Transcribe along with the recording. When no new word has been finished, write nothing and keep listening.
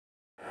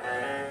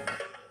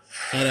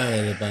Hello,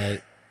 everybody.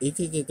 This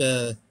is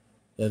the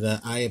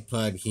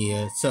iPod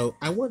here. So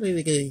I wanted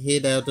to get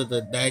hit out of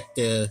the next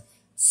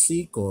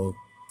sequel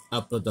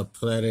up of the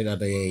Planet of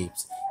the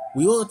Apes.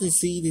 We want to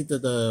see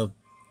the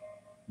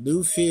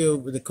new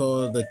film they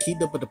call The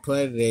Kingdom of the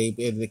Planet of the Apes,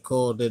 and they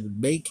call the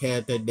main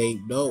character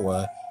named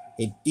Noah.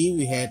 And then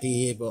we had to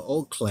hit an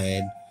old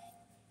clan,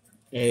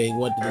 and they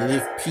wanted to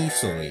live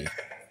peacefully.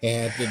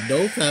 And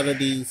no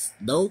felonies,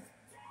 no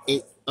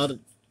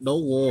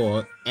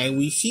war, and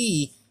we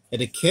see in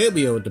the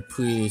cameo of the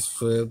previous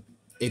film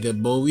in the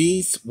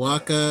Maurice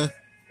Walker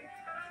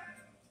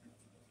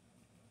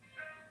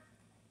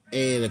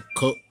and the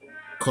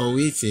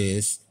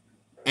Coetus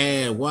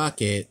and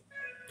Rocket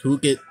who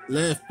get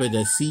left by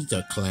the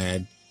Caesar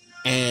clan,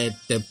 and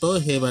they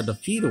burn him at the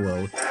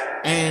funeral,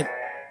 and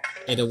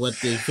what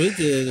they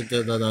visited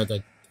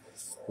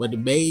what they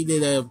made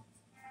in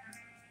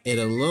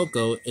a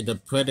logo in the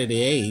Planet of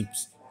the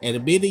Apes,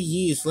 and many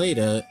years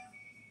later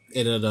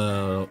in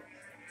the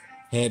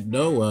had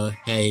Noah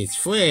had his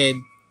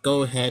friend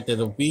go ahead to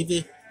the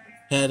region,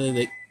 had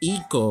an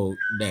eagle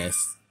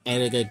nest,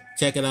 and they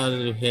check it out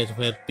in his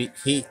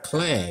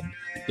clan,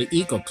 the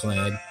eagle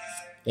clan,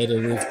 and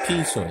it was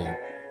peaceful.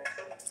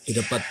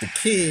 But the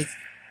kids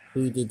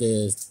who did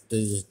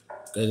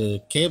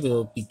the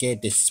camel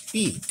began to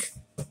speak,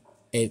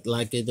 and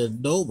like in the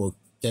normal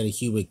than the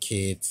human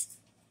kids,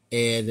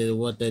 and they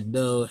want to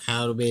know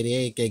how many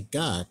eggs they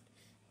got.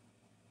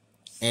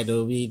 And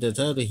it'll be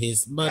determined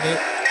his mother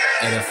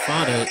and her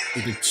father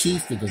is the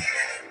chief of the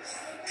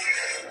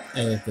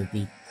and to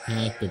be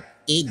had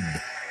in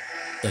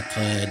the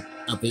clan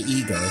of the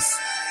Eagles.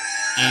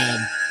 And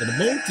the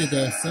multitude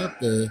of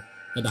something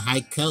and the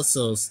high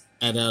councils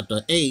and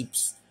the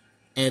apes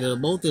and the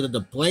multitude of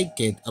the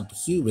blanket of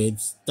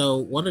humans, so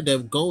one of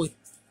them go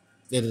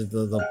into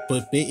the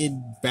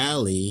Forbidden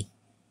Valley,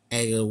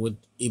 and it would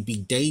be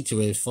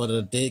dangerous for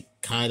the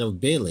kind of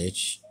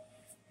village.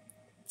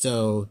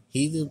 So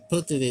he just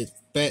put it in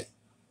back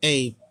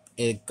ape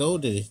and go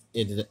to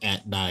it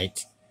at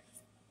night.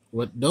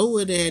 When no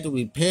one had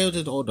repaired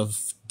it on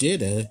the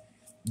dinner,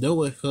 no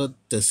one heard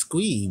the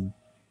scream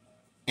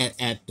at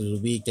the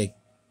week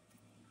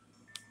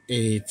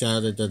it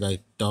sounded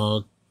like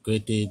dog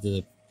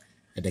gritted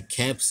at the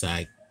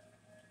campsite.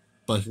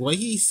 But when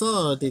he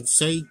saw the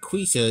same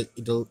creature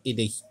in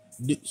the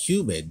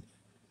human,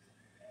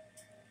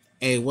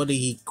 and when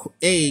he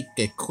ate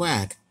the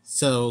quack,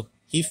 so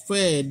he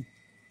fled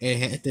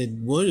and had to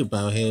worry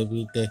about him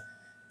with the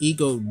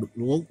eagle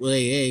won't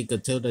lay egg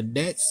until the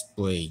next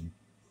spring.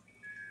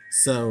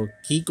 So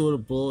he go to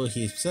board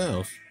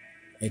himself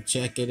and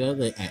check it out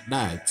at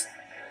night.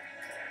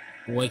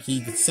 When he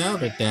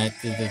decided that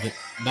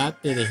not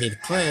in his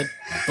clan,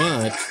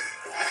 but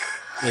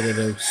in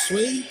a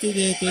swing to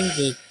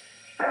the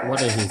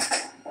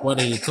one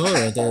of his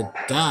colors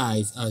that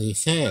dies on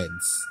his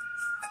hands.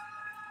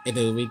 And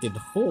then we did the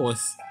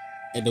horse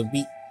and the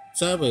beat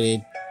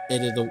somebody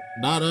and then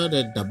not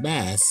under the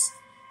mask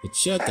and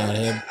check on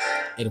him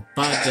and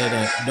find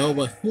that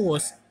Nova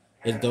horse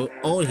and the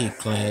own his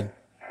clan.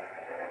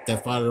 The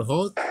father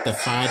horse to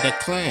find the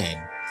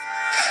clan.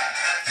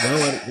 No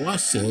one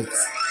watches,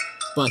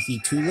 but he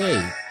too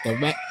late.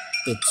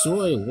 The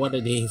joy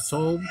wanted his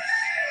home,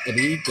 and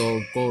the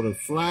eagle go to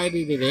fly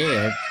in the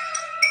air,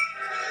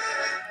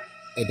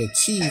 and the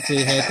chief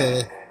had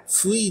to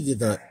free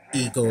the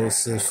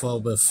eagles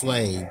from the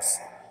flames.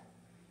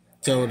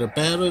 So the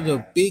battle of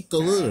the big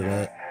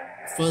gorilla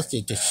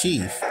trusted the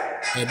chief,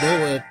 and no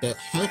one to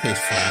help his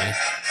fight,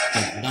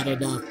 but not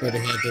enough for the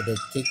hand to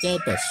take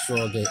out the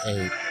stronger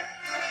ape.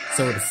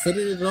 So to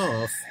finish it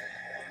off,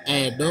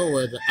 and no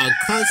one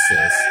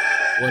unconscious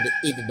when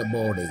it in the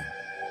morning.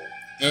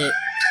 And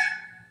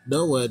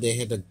no one they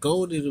had to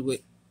go to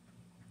with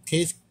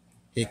his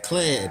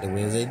clan in the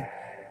wizard,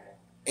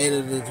 and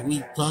it was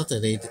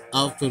repopulated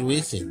of the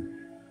wizard.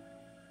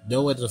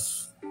 No one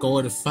was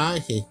going to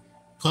find his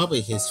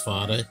probably his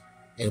father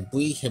and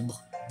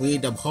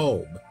bring them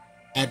home.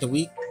 At the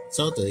week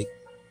something,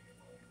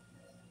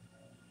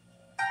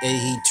 and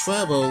he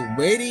traveled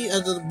many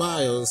other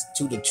miles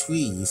to the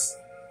trees,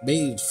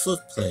 made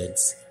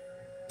footprints,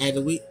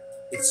 and we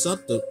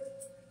something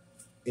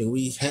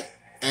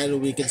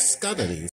and we can scuttle these.